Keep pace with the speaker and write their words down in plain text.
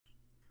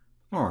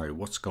All right,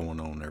 what's going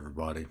on,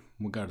 everybody?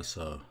 We got us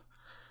a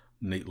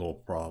neat little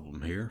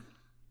problem here.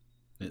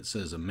 It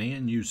says a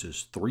man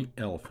uses 3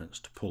 elephants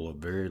to pull a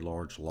very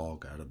large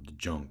log out of the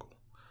jungle.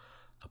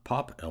 The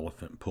papa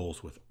elephant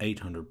pulls with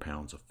 800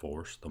 pounds of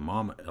force, the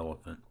mama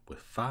elephant with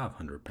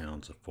 500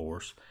 pounds of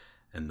force,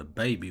 and the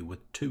baby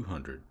with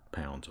 200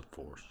 pounds of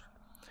force.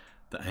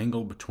 The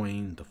angle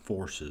between the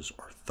forces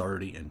are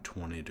 30 and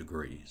 20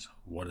 degrees.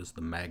 What is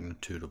the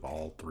magnitude of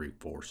all 3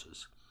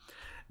 forces?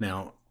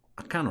 Now,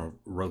 I kind of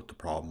wrote the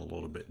problem a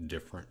little bit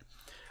different.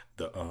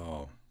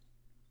 The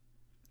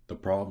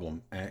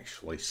problem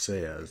actually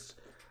says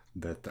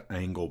that the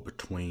angle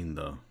between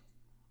the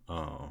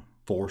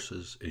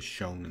forces is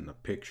shown in the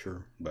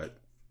picture, but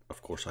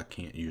of course I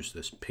can't use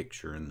this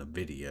picture in the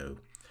video.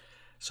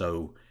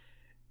 So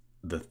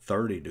the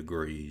 30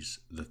 degrees,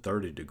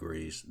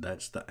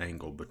 that's the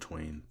angle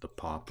between the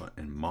papa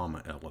and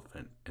mama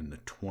elephant, and the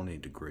 20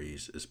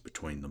 degrees is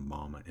between the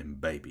mama and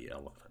baby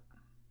elephant.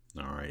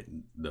 All right,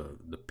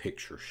 the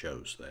picture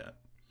shows that.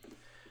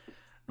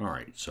 All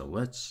right, so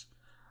let's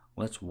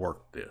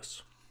work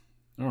this.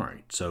 All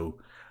right, so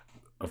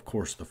of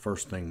course the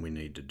first thing we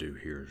need to do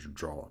here is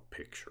draw a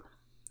picture.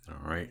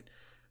 All right,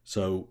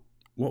 so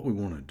what we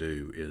want to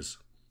do is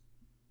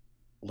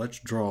let's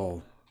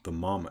draw the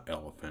mama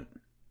elephant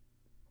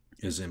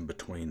is in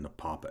between the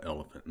papa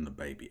elephant and the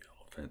baby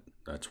elephant.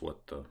 That's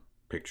what the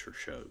picture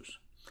shows.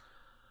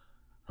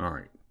 All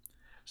right,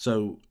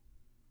 so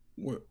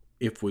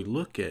if we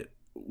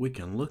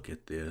can look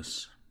at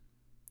this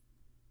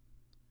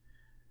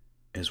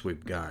as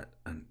we've got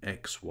an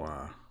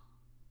XY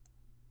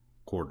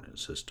coordinate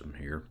system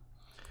here,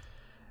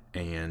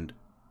 and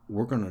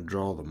we're going to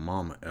draw the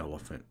mama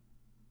elephant.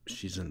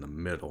 She's in the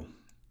middle.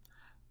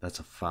 That's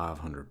a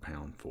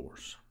 500-pound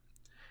force.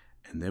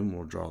 And then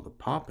we'll draw the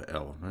papa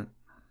elephant.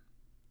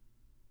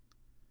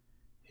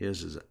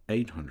 His is an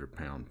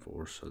 800-pound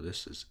force, so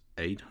this is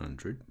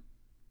 800.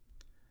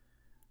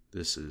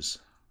 This is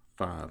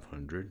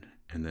 500,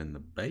 and then the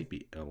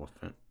baby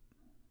elephant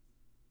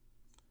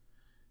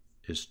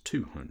is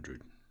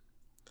 200.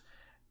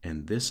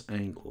 And this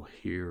angle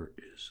here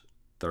is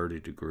 30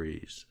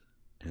 degrees,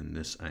 and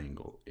this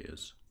angle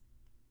is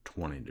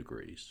 20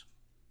 degrees.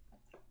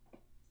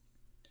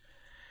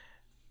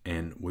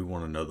 And we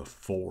want to know the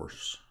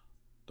force,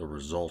 the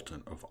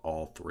resultant of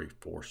all 3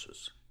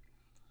 forces.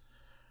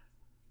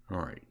 All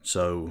right,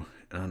 so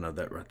I know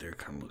that right there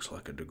kind of looks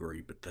like a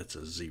degree, but that's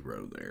a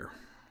 0 there.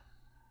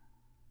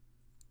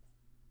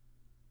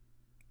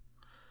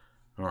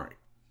 All right,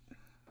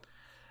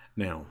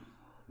 now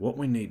what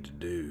we need to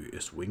do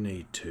is we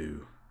need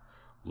to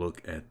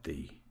look at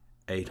the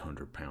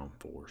 800-pound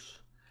force,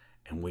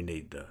 and we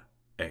need the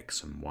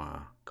X and Y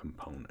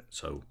component.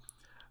 So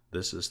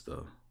this is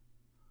the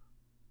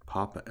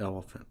papa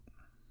elephant,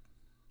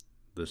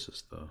 this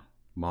is the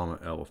mama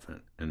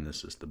elephant, and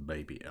this is the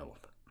baby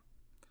elephant.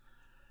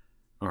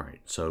 All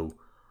right, so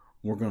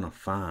we're going to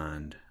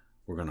find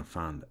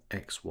the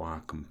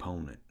XY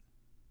component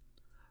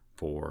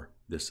for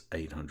this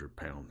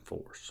 800-pound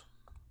force.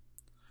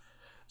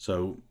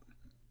 So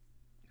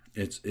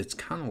it's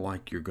kind of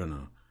like you're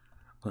gonna,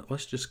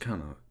 let's just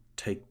kind of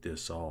take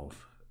this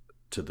off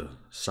to the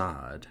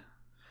side.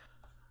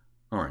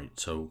 All right,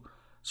 so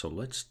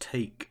let's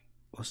take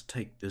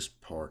this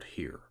part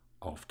here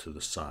off to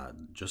the side,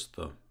 just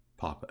the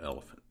papa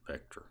elephant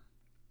vector.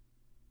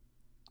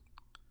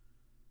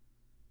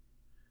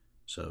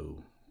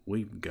 So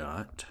we've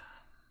got,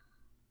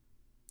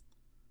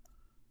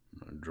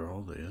 I'm going to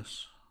draw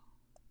this,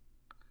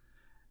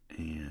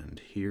 and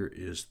here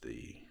is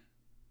the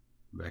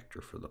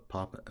vector for the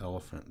papa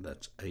elephant.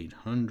 That's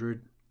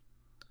 800,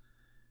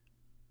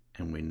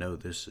 and we know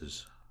this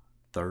is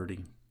 30,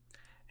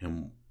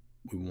 and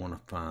we want to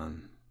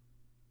find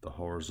the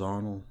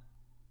horizontal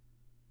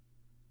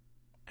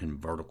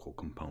and vertical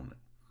component.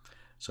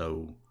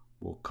 So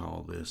we'll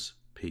call this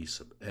piece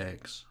of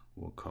X,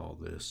 we'll call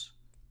this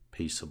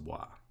piece of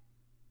Y.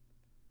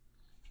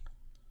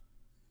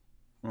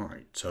 All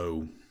right,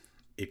 so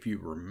if you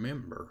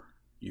remember,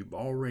 you've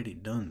already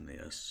done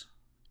this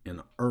in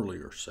an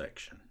earlier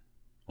section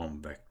on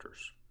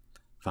vectors,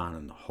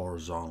 finding the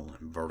horizontal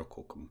and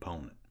vertical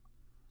component.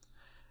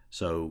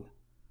 So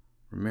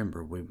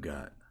remember, we've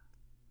got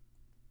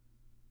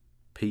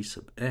piece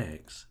of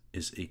X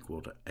is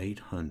equal to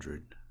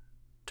 800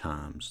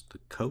 times the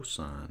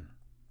cosine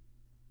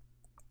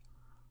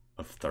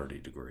of 30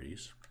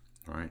 degrees.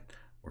 All right,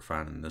 we're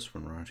finding this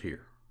one right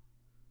here.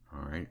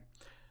 All right,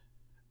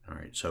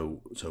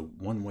 so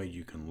one way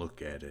you can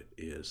look at it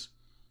is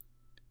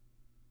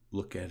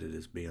look at it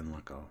as being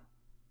like a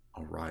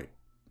right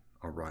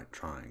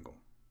triangle.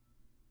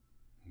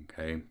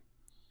 Okay,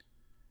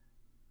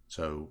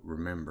 so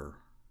remember,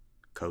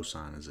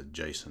 cosine is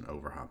adjacent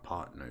over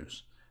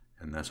hypotenuse,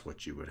 and that's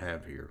what you would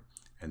have here.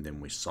 And then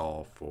we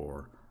solve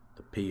for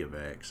the p of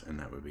x, and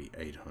that would be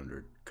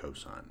 800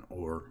 cosine.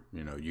 Or,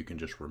 you can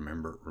just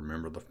remember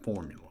the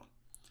formula.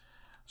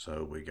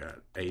 So we got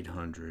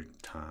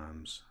 800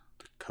 times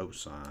the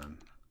cosine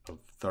of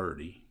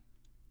 30.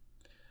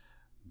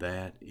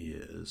 That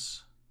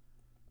is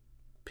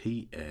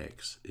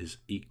PX is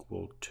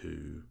equal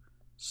to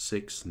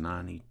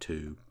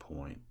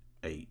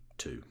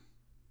 692.82.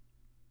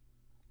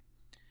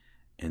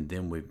 And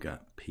then we've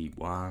got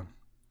PY,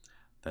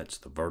 that's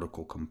the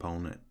vertical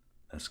component.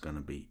 That's going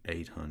to be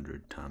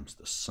 800 times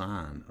the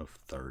sine of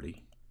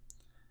 30.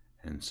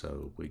 And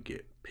so we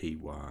get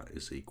PY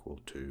is equal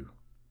to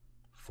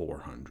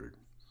 400.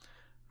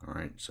 All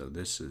right, so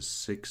this is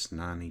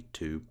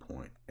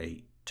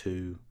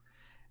 692.82,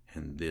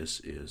 and this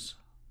is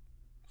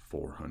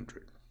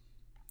 400.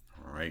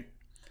 All right.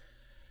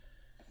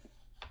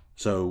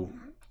 So,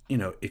 you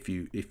know, if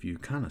you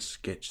kind of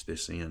sketch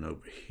this in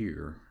over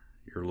here,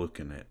 you're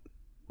looking at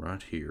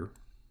right here,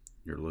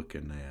 you're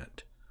looking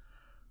at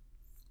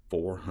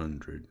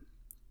 400,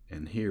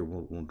 and here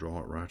we'll draw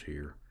it right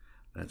here.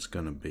 That's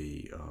going to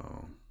be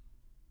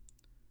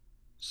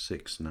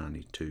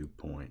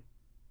 692.82.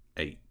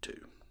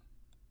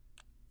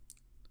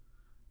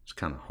 It's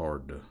kind of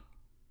hard to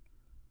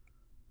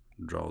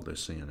draw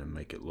this in and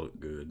make it look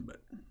good,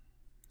 but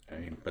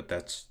okay, but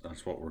that's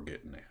what we're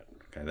getting at.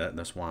 Okay,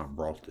 that's why I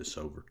brought this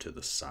over to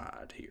the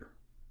side here.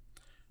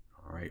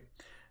 All right,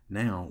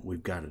 now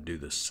we've got to do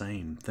the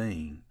same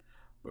thing,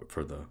 but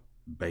for the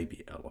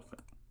baby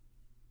elephant.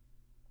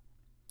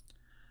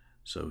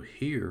 So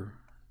here,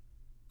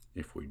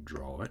 if we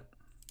draw it,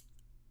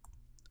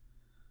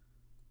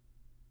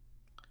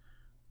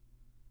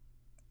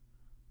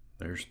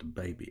 there's the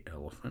baby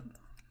elephant.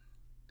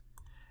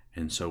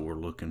 And so we're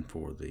looking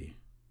for the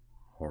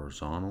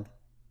horizontal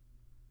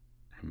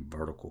and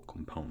vertical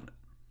component.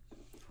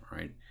 All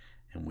right,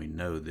 and we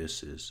know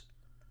this is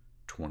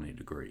 20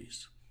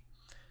 degrees.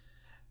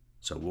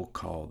 So we'll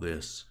call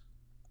this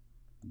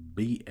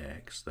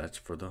BX, that's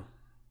for the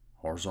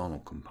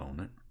horizontal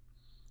component.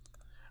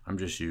 I'm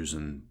just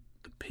using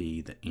the P,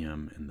 the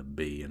M, and the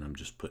B, and I'm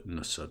just putting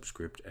the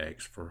subscript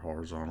X for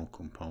horizontal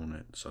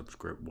component,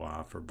 subscript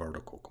Y for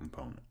vertical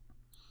component.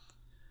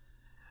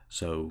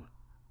 So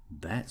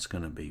that's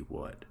going to be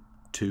what?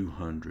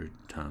 200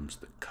 times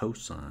the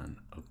cosine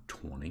of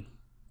 20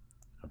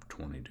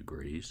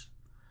 degrees.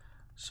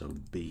 So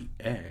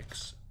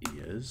BX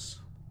is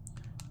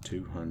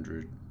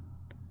 200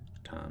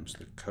 times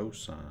the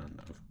cosine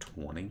of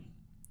 20.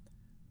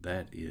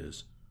 That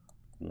is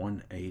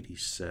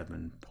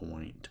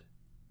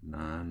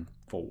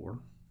 187.94.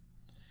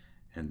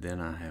 And then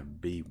I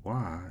have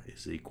BY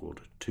is equal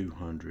to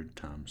 200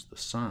 times the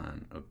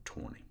sine of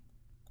 20.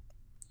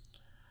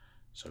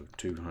 So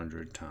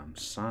 200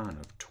 times sine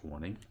of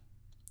 20,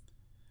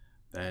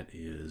 that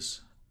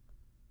is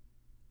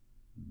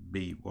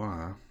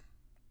BY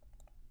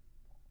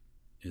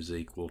is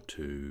equal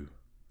to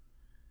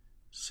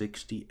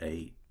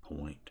 68.4.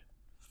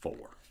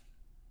 All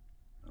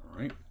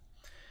right.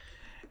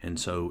 And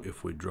so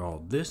if we draw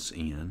this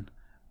in,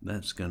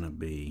 that's going to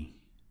be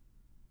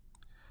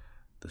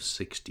the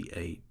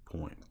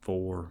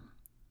 68.4,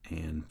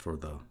 and for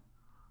the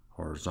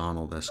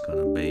horizontal, that's going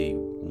to be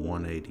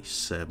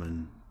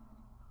 187.94.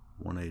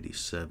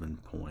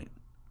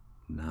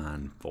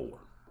 All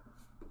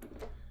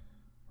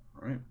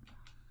right.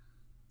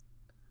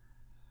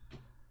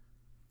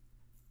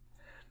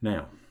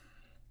 Now,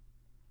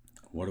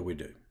 what do we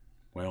do?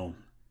 Well,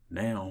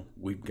 now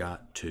we've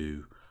got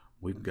to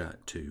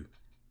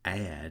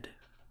add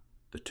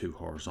the two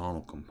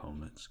horizontal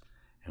components,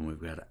 and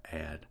we've got to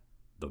add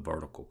the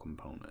vertical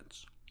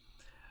components.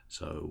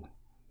 So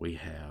we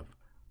have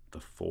the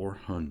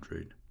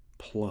 400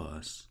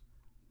 plus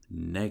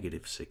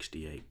negative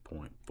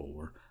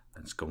 68.4.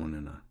 That's going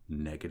in a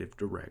negative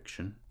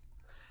direction.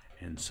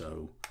 And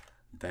so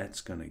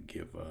that's going to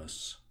give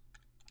us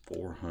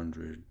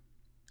 400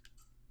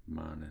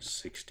 minus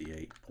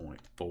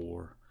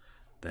 68.4.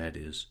 That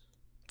is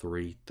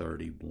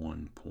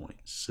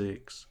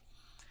 331.6.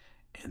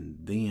 And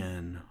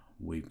then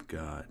we've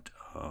got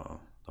the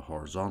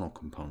horizontal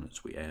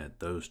components. We add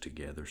those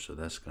together. So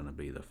that's going to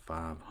be the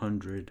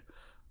 500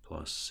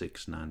 plus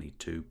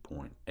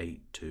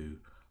 692.82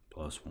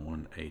 plus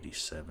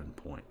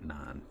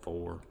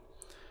 187.94.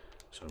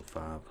 So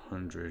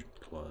 500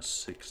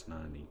 plus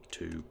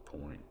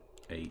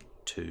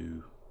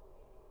 692.82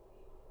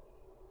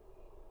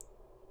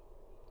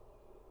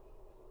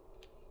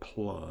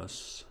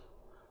 plus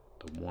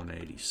the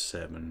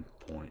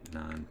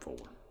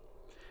 187.94.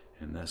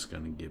 And that's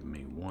going to give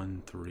me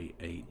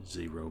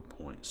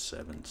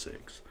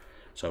 1380.76.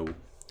 So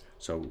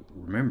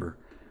remember,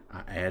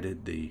 I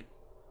added the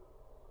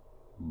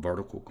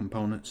vertical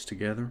components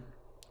together.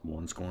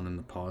 One's going in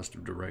the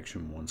positive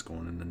direction, one's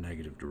going in the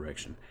negative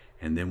direction.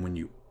 And then when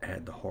you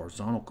add the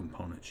horizontal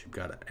components, you've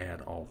got to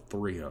add all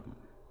three of them.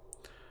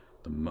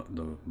 The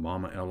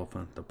mama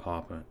elephant, the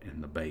papa,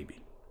 and the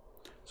baby.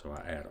 So I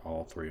add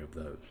all three of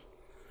those.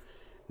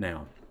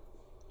 Now,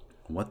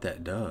 what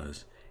that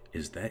does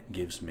is that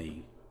gives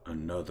me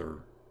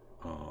another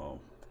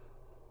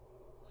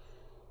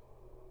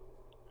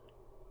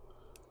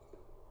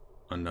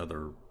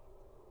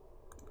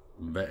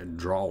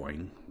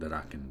drawing that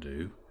I can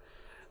do.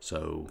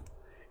 So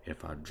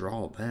if I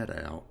draw that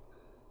out,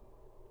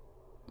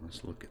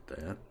 let's look at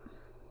that.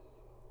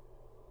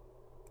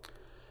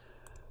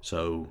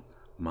 So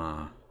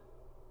my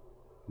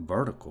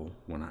vertical,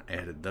 when I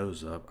added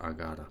those up, I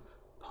got a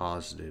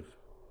positive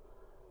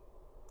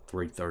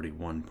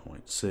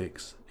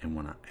 331.6, and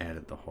when I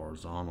added the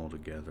horizontal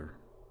together,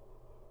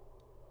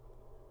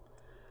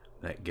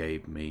 that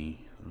gave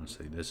me, let's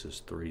see, this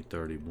is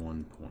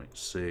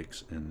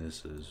 331.6 and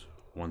this is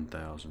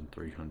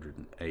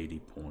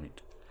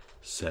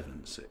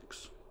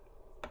 1380.76.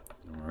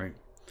 All right.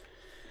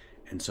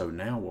 And so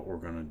now what we're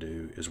going to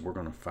do is we're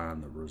going to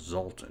find the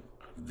resultant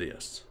of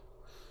this.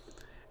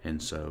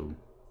 And so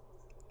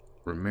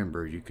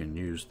remember, you can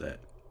use that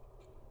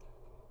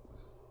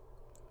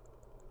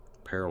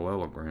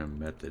parallelogram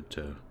method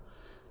to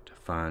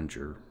find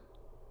your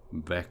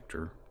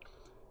vector.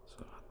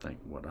 So I think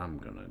what I'm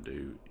going to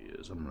do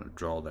is I'm going to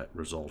draw that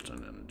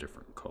resultant in a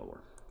different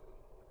color.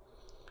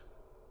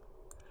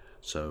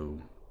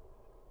 So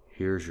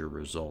here's your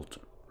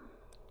resultant.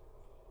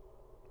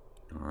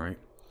 All right.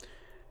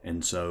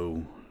 And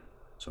so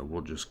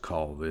we'll just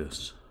call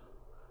this,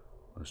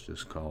 let's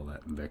just call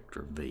that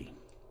vector V.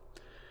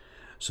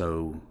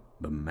 So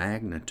the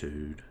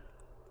magnitude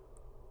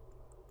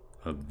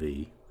of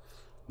V,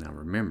 now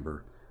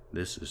remember,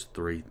 this is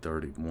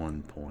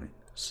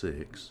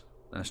 331.6.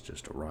 That's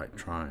just a right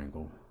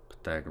triangle,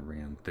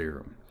 Pythagorean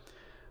theorem.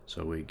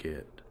 So we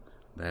get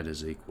that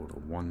is equal to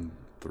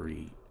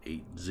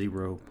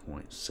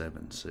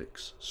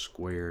 1380.76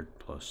 squared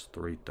plus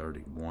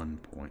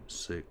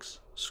 331.6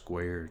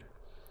 squared.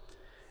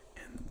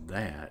 And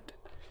that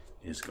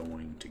is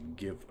going to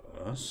give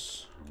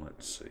us,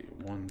 let's see,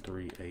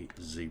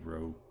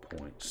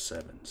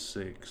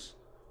 1380.76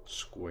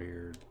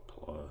 squared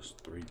plus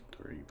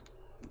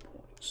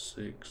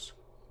 331.6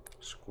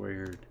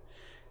 squared.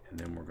 And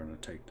then we're going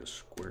to take the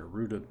square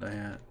root of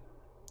that,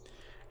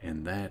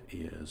 and that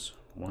is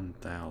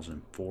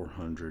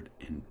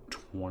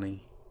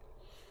 1,420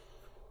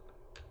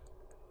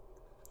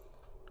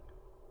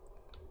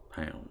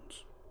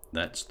 pounds.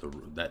 That's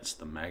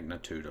the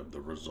magnitude of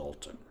the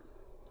resultant.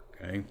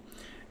 Okay,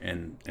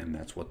 and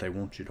that's what they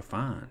want you to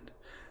find.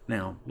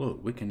 Now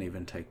look, we can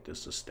even take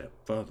this a step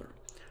further.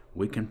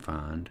 We can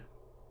find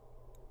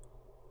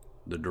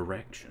the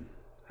direction.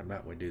 How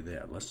about we do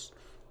that? Let's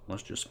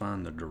just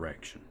find the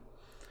direction.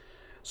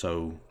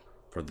 So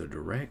for the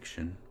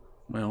direction,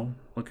 well,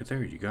 look at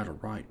there, you got a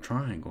right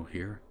triangle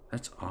here.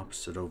 That's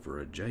opposite over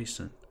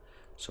adjacent.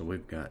 So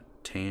we've got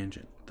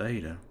tangent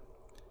theta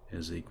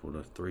is equal to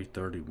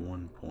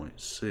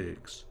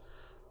 331.6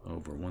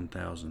 over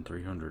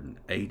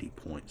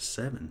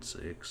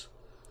 1380.76.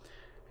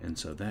 And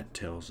so that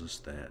tells us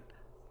that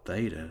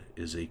theta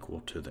is equal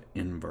to the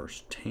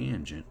inverse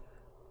tangent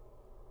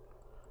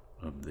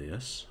of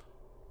this.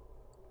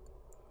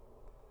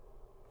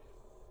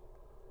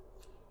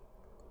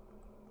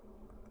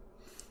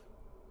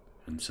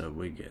 And so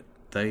we get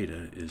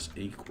theta is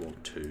equal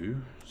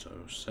to,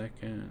 so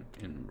second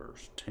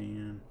inverse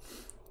tan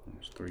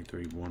is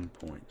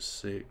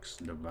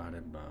 331.6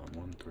 divided by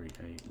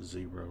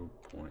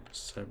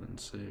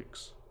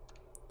 1380.76.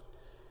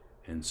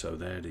 And so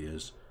that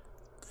is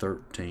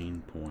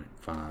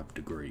 13.5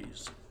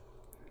 degrees.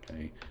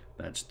 Okay,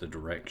 that's the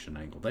direction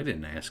angle. They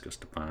didn't ask us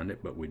to find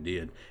it, but we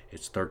did.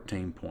 It's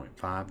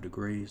 13.5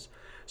 degrees.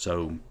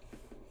 So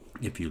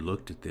if you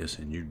looked at this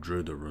and you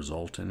drew the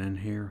resultant in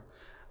here,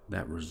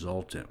 that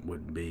resultant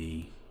would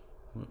be,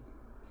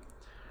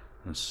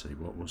 let's see,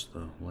 what was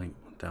the length?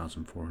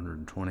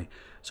 1,420.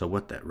 So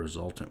what that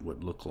resultant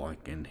would look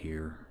like in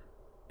here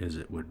is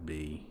it would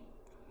be,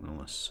 well,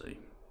 let's see.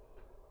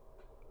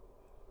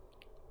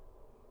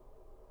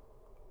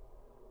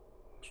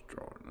 Let's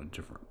draw it in a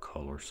different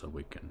color so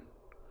we can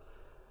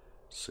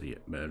see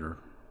it better.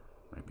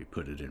 Maybe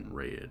put it in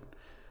red.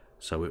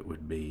 So it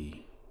would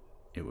be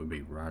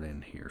right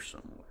in here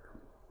somewhere.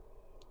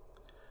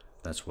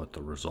 That's what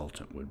the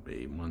resultant would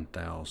be,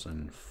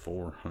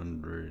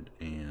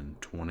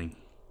 1,420.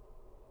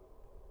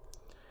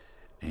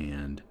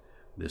 And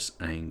this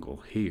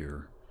angle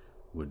here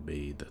would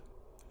be the,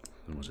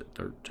 was it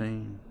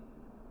 13?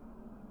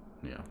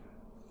 Yeah,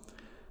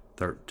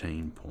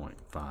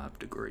 13.5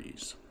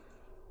 degrees.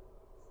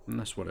 And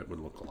that's what it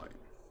would look like.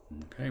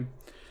 Okay,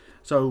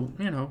 so,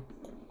 you know,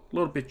 a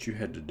little bit you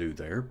had to do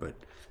there, but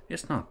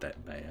it's not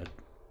that bad.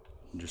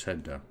 You just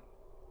had to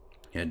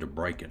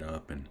break it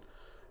up and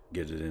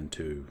get it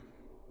into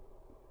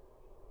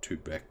two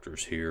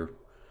vectors here,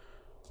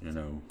 you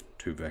know,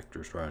 two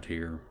vectors right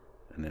here,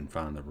 and then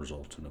find the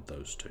resultant of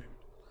those two.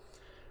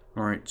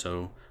 All right,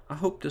 so I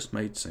hope this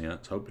made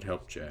sense. Hope it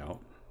helped you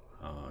out.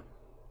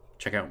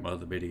 Check out my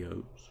other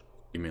videos.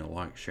 Give me a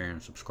like, share,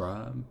 and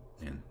subscribe.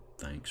 And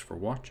thanks for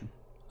watching.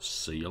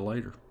 See you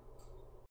later.